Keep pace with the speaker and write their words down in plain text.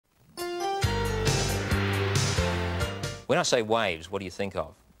When I say waves, what do you think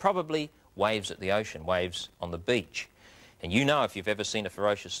of? Probably waves at the ocean, waves on the beach. And you know, if you've ever seen a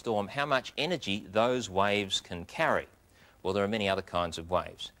ferocious storm, how much energy those waves can carry. Well, there are many other kinds of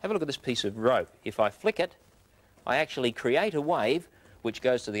waves. Have a look at this piece of rope. If I flick it, I actually create a wave which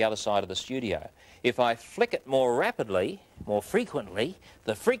goes to the other side of the studio. If I flick it more rapidly, more frequently,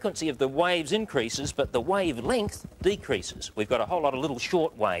 the frequency of the waves increases, but the wavelength decreases. We've got a whole lot of little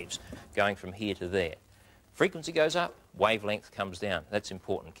short waves going from here to there. Frequency goes up, wavelength comes down. That's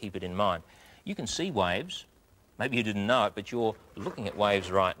important. Keep it in mind. You can see waves. Maybe you didn't know it, but you're looking at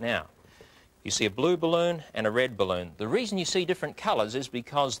waves right now. You see a blue balloon and a red balloon. The reason you see different colours is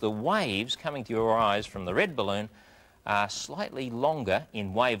because the waves coming to your eyes from the red balloon are slightly longer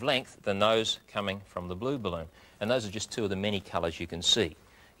in wavelength than those coming from the blue balloon. And those are just two of the many colours you can see.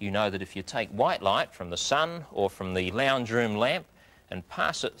 You know that if you take white light from the sun or from the lounge room lamp and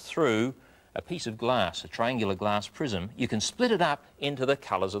pass it through a piece of glass, a triangular glass prism, you can split it up into the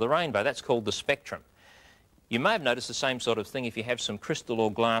colours of the rainbow. That's called the spectrum. You may have noticed the same sort of thing if you have some crystal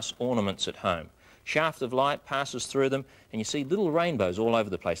or glass ornaments at home. Shaft of light passes through them and you see little rainbows all over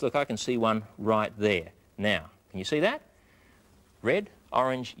the place. Look, I can see one right there now. Can you see that? Red,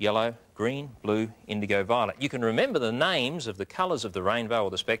 orange, yellow, green, blue, indigo, violet. You can remember the names of the colours of the rainbow or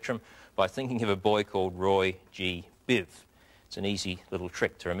the spectrum by thinking of a boy called Roy G. Biv. It's an easy little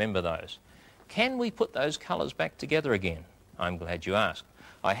trick to remember those. Can we put those colours back together again? I'm glad you asked.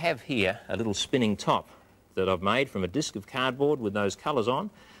 I have here a little spinning top that I've made from a disc of cardboard with those colours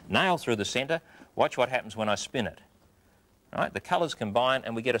on, nail through the centre. Watch what happens when I spin it. Right, the colours combine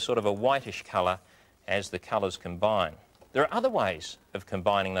and we get a sort of a whitish colour as the colours combine. There are other ways of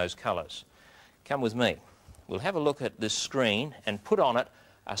combining those colours. Come with me. We'll have a look at this screen and put on it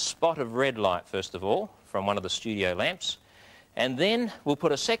a spot of red light, first of all, from one of the studio lamps. And then we'll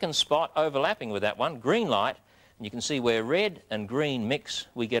put a second spot overlapping with that one, green light, and you can see where red and green mix,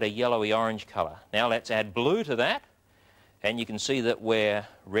 we get a yellowy orange colour. Now let's add blue to that, and you can see that where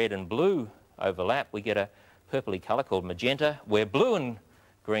red and blue overlap, we get a purpley colour called magenta. Where blue and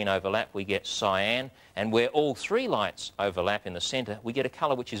green overlap, we get cyan, and where all three lights overlap in the centre, we get a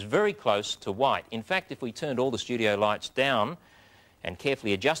colour which is very close to white. In fact, if we turned all the studio lights down and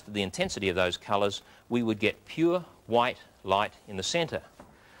carefully adjusted the intensity of those colours, we would get pure white light in the centre.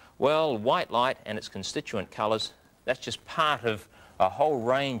 Well, white light and its constituent colours, that's just part of a whole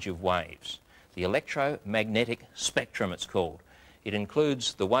range of waves. The electromagnetic spectrum, it's called. It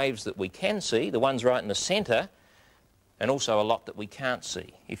includes the waves that we can see, the ones right in the centre, and also a lot that we can't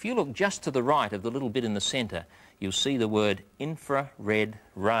see. If you look just to the right of the little bit in the centre, you'll see the word infrared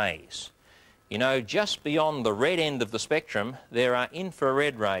rays. You know, just beyond the red end of the spectrum, there are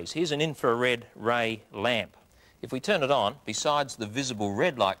infrared rays. Here's an infrared ray lamp. If we turn it on, besides the visible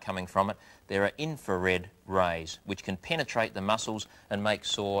red light coming from it, there are infrared rays which can penetrate the muscles and make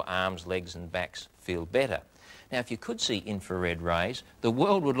sore arms, legs and backs feel better. Now, if you could see infrared rays, the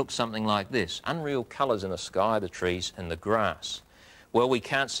world would look something like this. Unreal colours in the sky, the trees and the grass. Well, we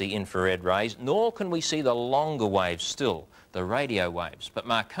can't see infrared rays, nor can we see the longer waves still, the radio waves. But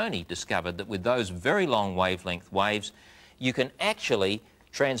Marconi discovered that with those very long wavelength waves, you can actually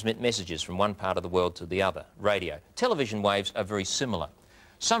transmit messages from one part of the world to the other, radio. Television waves are very similar.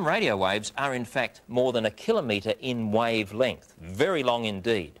 Some radio waves are in fact more than 1 kilometre in wavelength, very long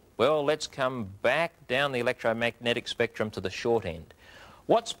indeed. Well, let's come back down the electromagnetic spectrum to the short end.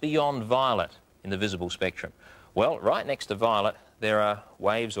 What's beyond violet in the visible spectrum? Well, right next to violet, there are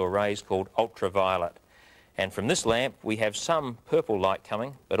waves or rays called ultraviolet. And from this lamp, we have some purple light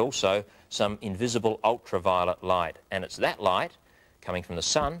coming, but also some invisible ultraviolet light. And it's that light coming from the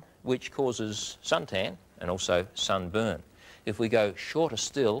sun which causes suntan and also sunburn. If we go shorter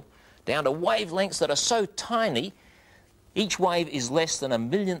still, down to wavelengths that are so tiny, each wave is less than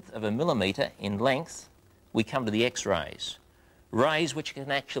 1/1,000,000th of a millimetre in length, we come to the X-rays. Rays which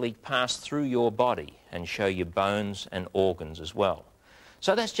can actually pass through your body and show you bones and organs as well.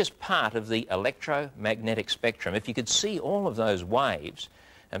 So that's just part of the electromagnetic spectrum. If you could see all of those waves,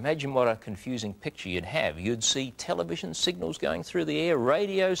 imagine what a confusing picture you'd have. You'd see television signals going through the air,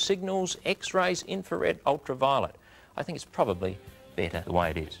 radio signals, X-rays, infrared, ultraviolet. I think it's probably better the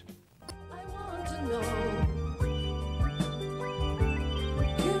way it is. I want to know.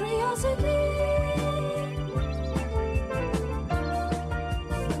 Curiosity.